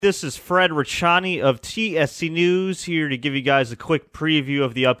This is Fred Ricciani of TSC News here to give you guys a quick preview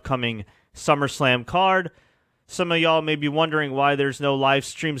of the upcoming SummerSlam card. Some of y'all may be wondering why there's no live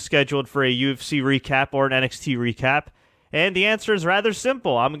stream scheduled for a UFC recap or an NXT recap. And the answer is rather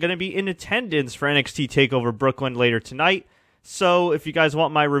simple. I'm going to be in attendance for NXT TakeOver Brooklyn later tonight. So if you guys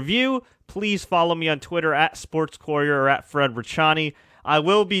want my review, please follow me on Twitter at SportsCourier or at Fred Ricciani. I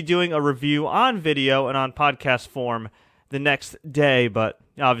will be doing a review on video and on podcast form the next day, but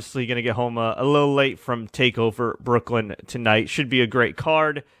obviously going to get home a little late from TakeOver Brooklyn tonight. Should be a great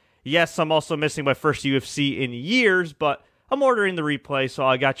card. Yes, I'm also missing my first UFC in years, but I'm ordering the replay, so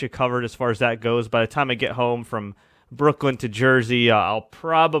I got you covered as far as that goes. By the time I get home from Brooklyn to Jersey, I'll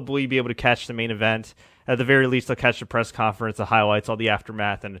probably be able to catch the main event. At the very least, I'll catch the press conference, the highlights, all the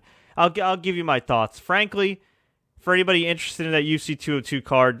aftermath, and I'll give you my thoughts. Frankly, for anybody interested in that UFC 202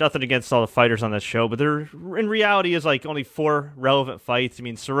 card, nothing against all the fighters on this show, but there, in reality, is like only 4 relevant fights. I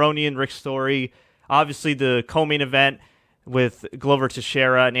mean, Cerrone and Rick Story, obviously the co-main event with Glover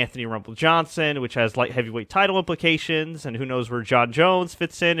Teixeira and Anthony Rumble Johnson, which has light heavyweight title implications, and who knows where John Jones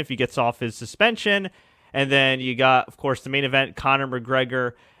fits in if he gets off his suspension. And then you got, of course, the main event, Conor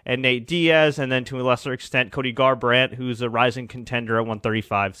McGregor and Nate Diaz, and then to a lesser extent, Cody Garbrandt, who's a rising contender at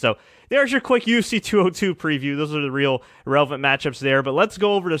 135. So there's your quick UFC 202 preview. Those are the real relevant matchups there. But let's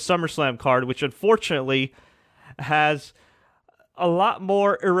go over to SummerSlam card, which unfortunately has a lot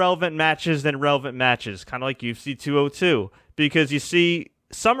more irrelevant matches than relevant matches, kind of like UFC 202. Because you see,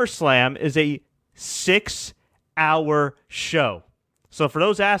 SummerSlam is a 6-hour show. So for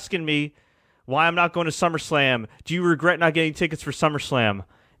those asking me why I'm not going to SummerSlam, do you regret not getting tickets for SummerSlam?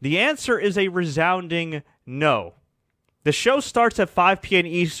 The answer is a resounding no. The show starts at 5 p.m.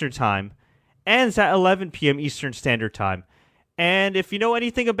 Eastern Time, ends at 11 p.m. Eastern Standard Time. And if you know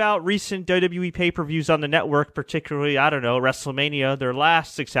anything about recent WWE pay-per-views on the network, particularly, WrestleMania, their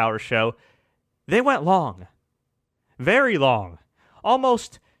last 6-hour show, they went long. Very long.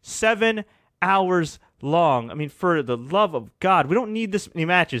 Almost 7 hours long. I mean, for the love of God, we don't need this many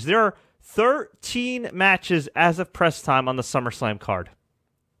matches. There are 13 matches as of press time on the SummerSlam card.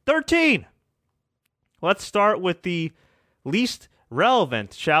 13! Let's start with the least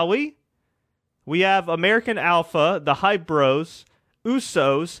relevant, shall we? We have American Alpha, the Hype Bros,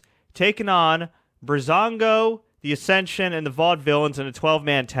 Usos, taking on Breezango, the Ascension, and the Vaudevillains in a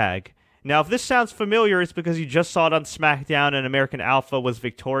 12-man tag. Now, if this sounds familiar, it's because you just saw it on SmackDown and American Alpha was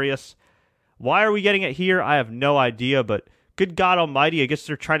victorious. Why are we getting it here? I have no idea, but good God almighty, I guess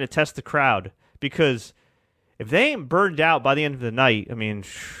they're trying to test the crowd. Because if they ain't burned out by the end of the night, I mean,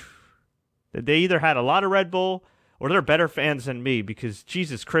 they either had a lot of Red Bull or they're better fans than me, because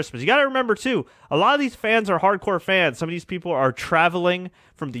Jesus Christmas. You got to remember, too, a lot of these fans are hardcore fans. Some of these people are traveling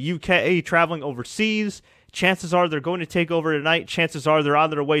from the UK, traveling overseas. Chances are they're going to take over tonight. Chances are they're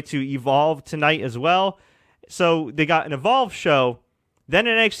on their way to Evolve tonight as well. So they got an Evolve show, then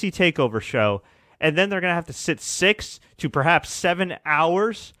an NXT TakeOver show, and then they're going to have to sit 6 to perhaps 7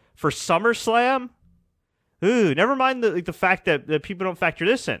 hours for SummerSlam? Ooh, never mind the fact that people don't factor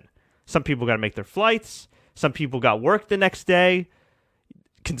this in. Some people got to make their flights. Some people got work the next day.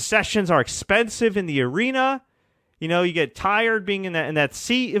 Concessions are expensive in the arena. You know, you get tired being in that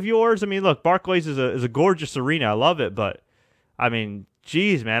seat of yours. I mean, look, Barclays is a gorgeous arena. I love it, but I mean,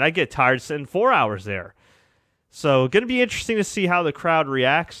 geez, man, I get tired sitting 4 hours there. So, going to be interesting to see how the crowd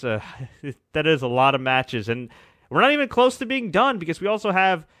reacts. That is a lot of matches, and we're not even close to being done because we also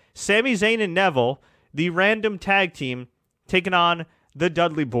have Sami Zayn and Neville, the random tag team, taking on the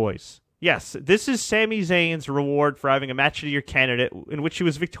Dudley Boys. Yes, this is Sami Zayn's reward for having a match of the year candidate in which he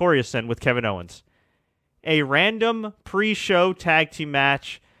was victorious in with Kevin Owens. A random pre-show tag team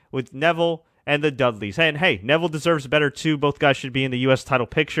match with Neville and the Dudleys. And hey, Neville deserves better too. Both guys should be in the U.S. title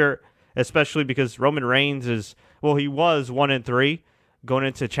picture, especially because Roman Reigns he was 1-3 going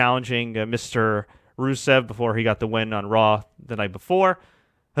into challenging Mr. Rusev before he got the win on Raw the night before.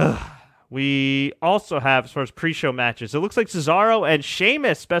 We also have, as far as pre-show matches, it looks like Cesaro and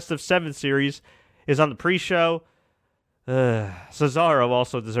Sheamus Best of 7 series is on the pre-show. Cesaro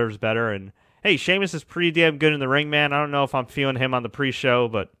also deserves better. And hey, Sheamus is pretty damn good in the ring, man. I don't know if I'm feeling him on the pre-show,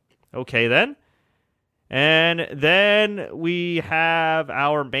 but okay then. And then we have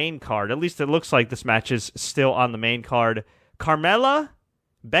our main card. At least it looks like this match is still on the main card. Carmella,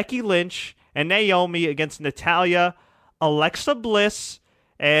 Becky Lynch, and Naomi against Natalya, Alexa Bliss,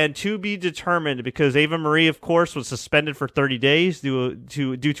 and to be determined, because Ava Marie, of course, was suspended for 30 days due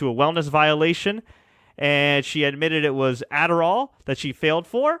to a wellness violation. And she admitted it was Adderall that she failed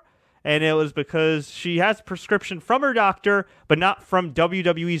for. And it was because she has a prescription from her doctor, but not from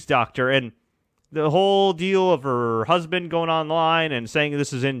WWE's doctor. And the whole deal of her husband going online and saying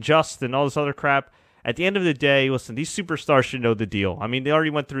this is unjust and all this other crap. At the end of the day, listen, these superstars should know the deal. I mean, they already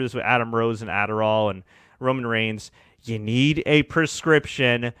went through this with Adam Rose and Adderall and Roman Reigns. You need a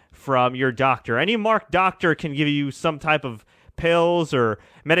prescription from your doctor. Any marked doctor can give you some type of pills or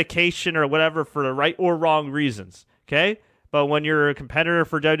medication or whatever for the right or wrong reasons, okay? But when you're a competitor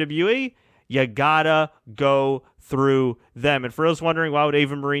for WWE, you gotta go through them. And for those wondering, why would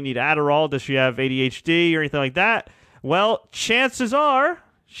Ava Marie need Adderall? Does she have ADHD or anything like that? Well, chances are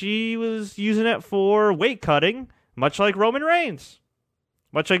she was using it for weight cutting, much like Roman Reigns.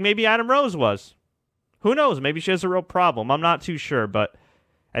 Much like maybe Adam Rose was. Who knows? Maybe she has a real problem. I'm not too sure. But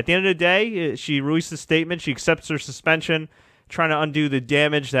at the end of the day, she released a statement. She accepts her suspension, trying to undo the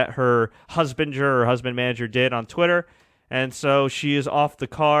damage that her husband manager did on Twitter. And so she is off the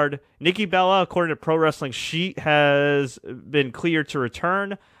card. Nikki Bella, according to Pro Wrestling Sheet, has been cleared to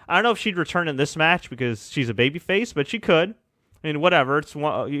return. I don't know if she'd return in this match because she's a babyface, but she could. I mean, whatever. It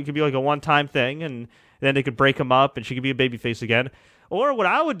could be like a one-time thing, and then they could break them up, and she could be a babyface again. Or what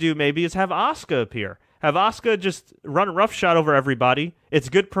I would do maybe is have Asuka appear. Have Asuka just run roughshod over everybody. It's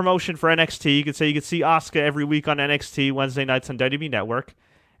good promotion for NXT. You could see Asuka every week on NXT, Wednesday nights on WWE Network.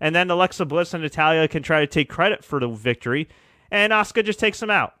 And then Alexa Bliss and Natalya can try to take credit for the victory, and Asuka just takes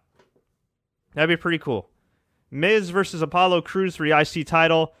them out. That'd be pretty cool. Miz versus Apollo Crews for the IC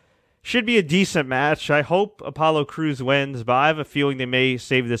title. Should be a decent match. I hope Apollo Crews wins, but I have a feeling they may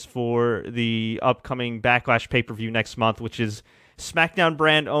save this for the upcoming Backlash pay-per-view next month, which is SmackDown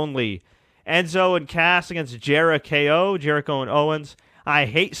brand only. Enzo and Cass against Jericho and Owens. I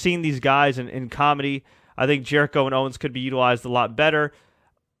hate seeing these guys in comedy. I think Jericho and Owens could be utilized a lot better.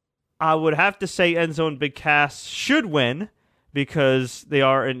 I would have to say Enzo and Big Cass should win because they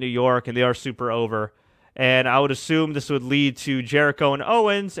are in New York and they are super over. And I would assume this would lead to Jericho and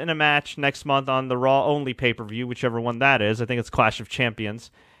Owens in a match next month on the Raw-only pay-per-view, whichever one that is. I think it's Clash of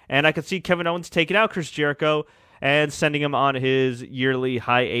Champions. And I could see Kevin Owens taking out Chris Jericho and sending him on his yearly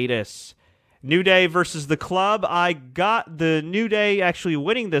hiatus. New Day versus The Club. I got the New Day actually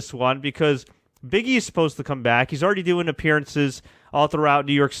winning this one because Big E is supposed to come back. He's already doing appearances all throughout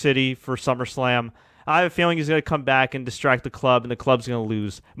New York City for SummerSlam. I have a feeling he's going to come back and distract the Club, and the Club's going to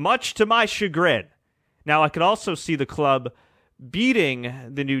lose, much to my chagrin. Now, I could also see the Club beating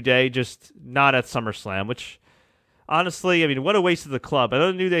the New Day, just not at SummerSlam, which, honestly, I mean, what a waste of the Club. I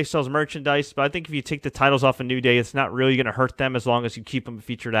know the New Day sells merchandise, but I think if you take the titles off of New Day, it's not really going to hurt them as long as you keep them a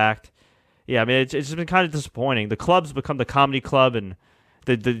featured act. Yeah, I mean, it's just been kind of disappointing. The Club's become the comedy club and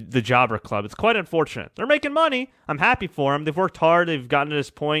the jobber club. It's quite unfortunate. They're making money. I'm happy for them. They've worked hard. They've gotten to this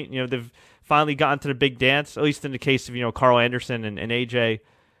point. You know, they've finally gotten to the big dance, at least in the case of, you know, Carl Anderson and AJ.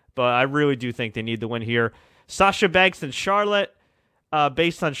 But I really do think they need the win here. Sasha Banks and Charlotte,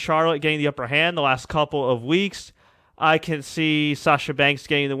 based on Charlotte getting the upper hand the last couple of weeks, I can see Sasha Banks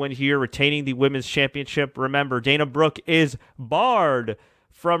getting the win here, retaining the Women's Championship. Remember, Dana Brooke is barred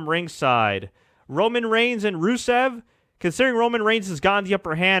from ringside. Roman Reigns and Rusev, considering Roman Reigns has gotten the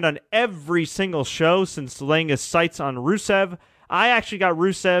upper hand on every single show since laying his sights on Rusev, I actually got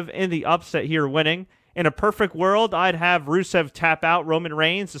Rusev in the upset here winning. In a perfect world, I'd have Rusev tap out Roman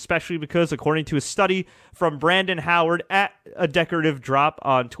Reigns, especially because, according to a study from Brandon Howard at A Decorative Drop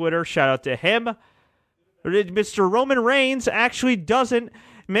on Twitter, shout out to him, Mr. Roman Reigns actually doesn't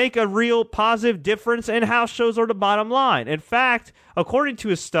make a real positive difference in house shows or the bottom line. In fact, according to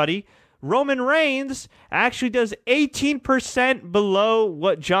a study, Roman Reigns actually does 18% below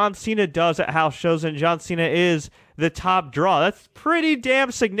what John Cena does at house shows, and John Cena is the top draw. That's pretty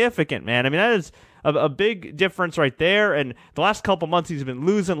damn significant, man. I mean, that is a big difference right there, and the last couple months he's been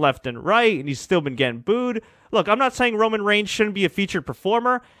losing left and right, and he's still been getting booed. Look, I'm not saying Roman Reigns shouldn't be a featured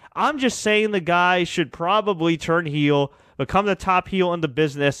performer. I'm just saying the guy should probably turn heel, become the top heel in the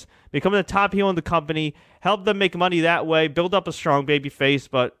business, become the top heel in the company, help them make money that way, build up a strong baby face.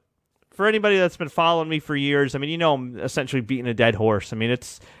 But for anybody that's been following me for years, I mean, you know I'm essentially beating a dead horse. I mean,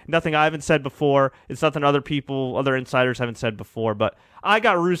 it's nothing I haven't said before. It's nothing other insiders haven't said before. But I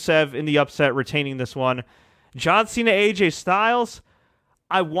got Rusev in the upset, retaining this one. John Cena, AJ Styles.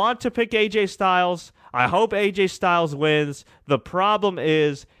 I want to pick AJ Styles. I hope AJ Styles wins. The problem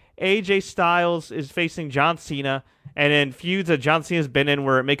is AJ Styles is facing John Cena, and in feuds that John Cena's been in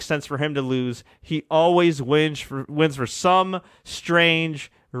where it makes sense for him to lose, he always wins for some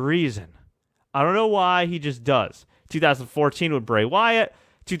strange reason. I don't know why, he just does. 2014 with Bray Wyatt,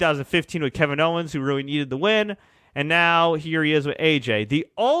 2015 with Kevin Owens, who really needed the win, and now here he is with AJ. The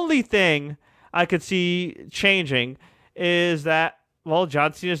only thing I could see changing is that, well,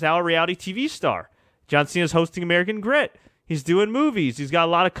 John Cena is now a reality TV star. John Cena is hosting American Grit. He's doing movies. He's got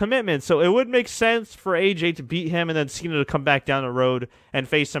a lot of commitment. So it would make sense for AJ to beat him and then Cena to come back down the road and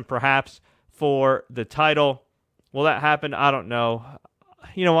face him perhaps for the title. Will that happen? I don't know.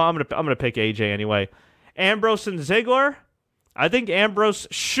 You know what? I'm gonna pick AJ anyway. Ambrose and Ziggler. I think Ambrose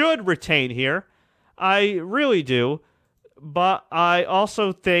should retain here. I really do. But I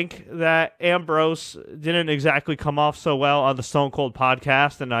also think that Ambrose didn't exactly come off so well on the Stone Cold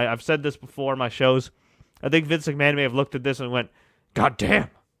podcast. And I've said this before in my shows. I think Vince McMahon may have looked at this and went, God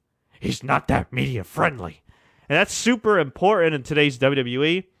damn, he's not that media friendly. And that's super important in today's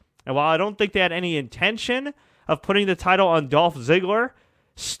WWE. And while I don't think they had any intention of putting the title on Dolph Ziggler,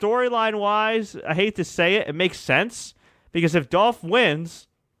 storyline-wise, I hate to say it, it makes sense. Because if Dolph wins,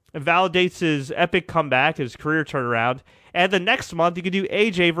 it validates his epic comeback, his career turnaround. And the next month, you could do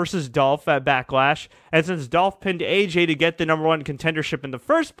AJ versus Dolph at Backlash. And since Dolph pinned AJ to get the number one contendership in the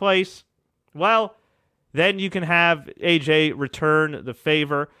first place, well, then you can have AJ return the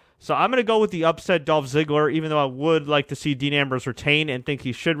favor. So I'm going to go with the upset Dolph Ziggler, even though I would like to see Dean Ambrose retain and think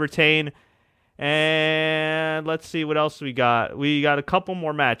he should retain. And let's see what else we got. We got a couple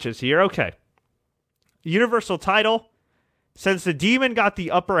more matches here. Okay. Universal title. Since the Demon got the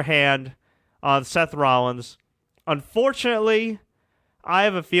upper hand on Seth Rollins, unfortunately, I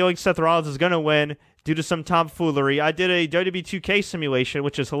have a feeling Seth Rollins is going to win due to some tomfoolery. I did a WWE 2K simulation,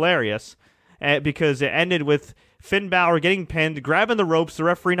 which is hilarious, because it ended with Finn Balor getting pinned, grabbing the ropes, the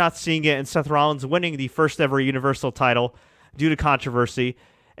referee not seeing it, and Seth Rollins winning the first ever Universal title due to controversy.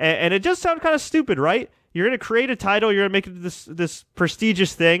 And it just sounded kind of stupid, right? You're going to create a title, you're going to make it this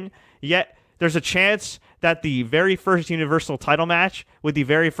prestigious thing, yet there's a chance that the very first Universal title match with the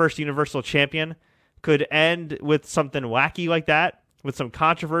very first Universal champion could end with something wacky like that, with some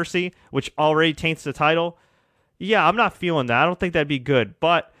controversy, which already taints the title. Yeah, I'm not feeling that. I don't think that'd be good.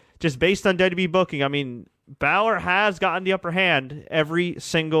 But just based on WWE booking, I mean, Balor has gotten the upper hand every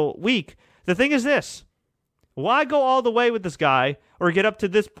single week. The thing is this. Why go all the way with this guy or get up to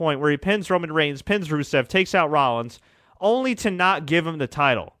this point where he pins Roman Reigns, pins Rusev, takes out Rollins, only to not give him the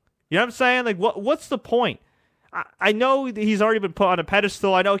title? You know what I'm saying? Like, what's the point? I know he's already been put on a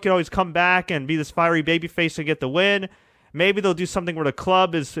pedestal. I know he can always come back and be this fiery babyface and get the win. Maybe they'll do something where the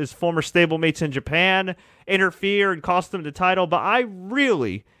club, his former stablemates in Japan, interfere and cost them the title. But I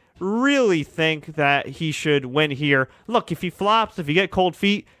really, really think that he should win here. Look, if he flops, if you get cold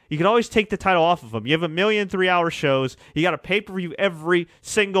feet, you can always take the title off of him. You have 1,000,000 3-hour shows. You got a pay-per-view every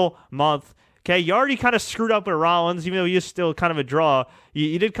single month. Okay, you already kind of screwed up with Rollins, even though he is still kind of a draw.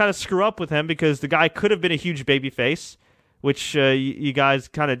 You did kind of screw up with him because the guy could have been a huge babyface, which you guys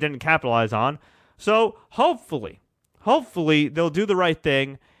kind of didn't capitalize on. So hopefully they'll do the right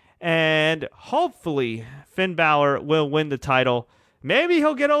thing, and hopefully Finn Balor will win the title. Maybe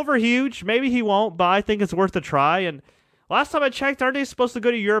he'll get over huge, maybe he won't, but I think it's worth a try. And last time I checked, aren't they supposed to go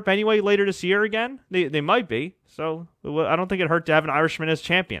to Europe anyway later this year again? They might be. So I don't think it hurt to have an Irishman as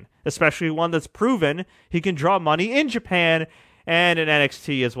champion, especially one that's proven he can draw money in Japan and in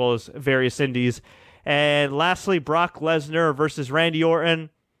NXT as well as various indies. And lastly, Brock Lesnar versus Randy Orton.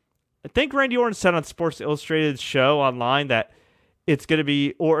 I think Randy Orton said on Sports Illustrated's show online that it's going to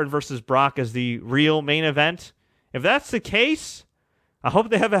be Orton versus Brock as the real main event. If that's the case, I hope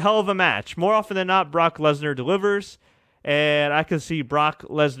they have a hell of a match. More often than not, Brock Lesnar delivers. And I can see Brock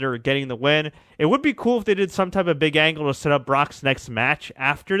Lesnar getting the win. It would be cool if they did some type of big angle to set up Brock's next match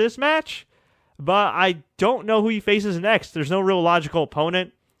after this match. But I don't know who he faces next. There's no real logical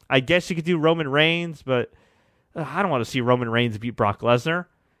opponent. I guess you could do Roman Reigns, but I don't want to see Roman Reigns beat Brock Lesnar.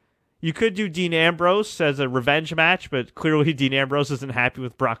 You could do Dean Ambrose as a revenge match, but clearly Dean Ambrose isn't happy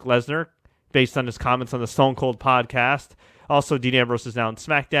with Brock Lesnar based on his comments on the Stone Cold podcast. Also, Dean Ambrose is now on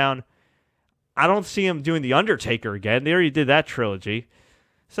SmackDown. I don't see him doing The Undertaker again. They already did that trilogy.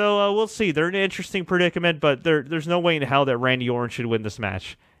 So we'll see. They're in an interesting predicament, but there's no way in hell that Randy Orton should win this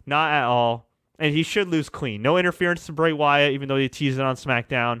match. Not at all. And he should lose clean. No interference to Bray Wyatt, even though they teased it on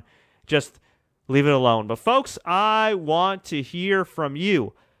SmackDown. Just leave it alone. But folks, I want to hear from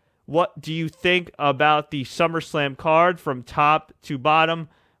you. What do you think about the SummerSlam card from top to bottom?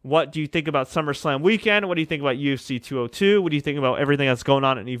 What do you think about SummerSlam weekend? What do you think about UFC 202? What do you think about everything that's going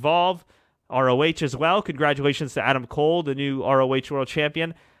on in Evolve? ROH as well. Congratulations to Adam Cole, the new ROH World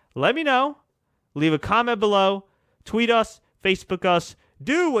Champion. Let me know. Leave a comment below. Tweet us. Facebook us.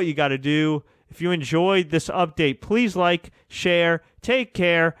 Do what you got to do. If you enjoyed this update, please like, share, take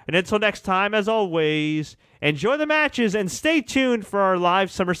care, and until next time, as always, enjoy the matches and stay tuned for our live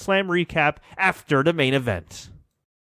SummerSlam recap after the main event.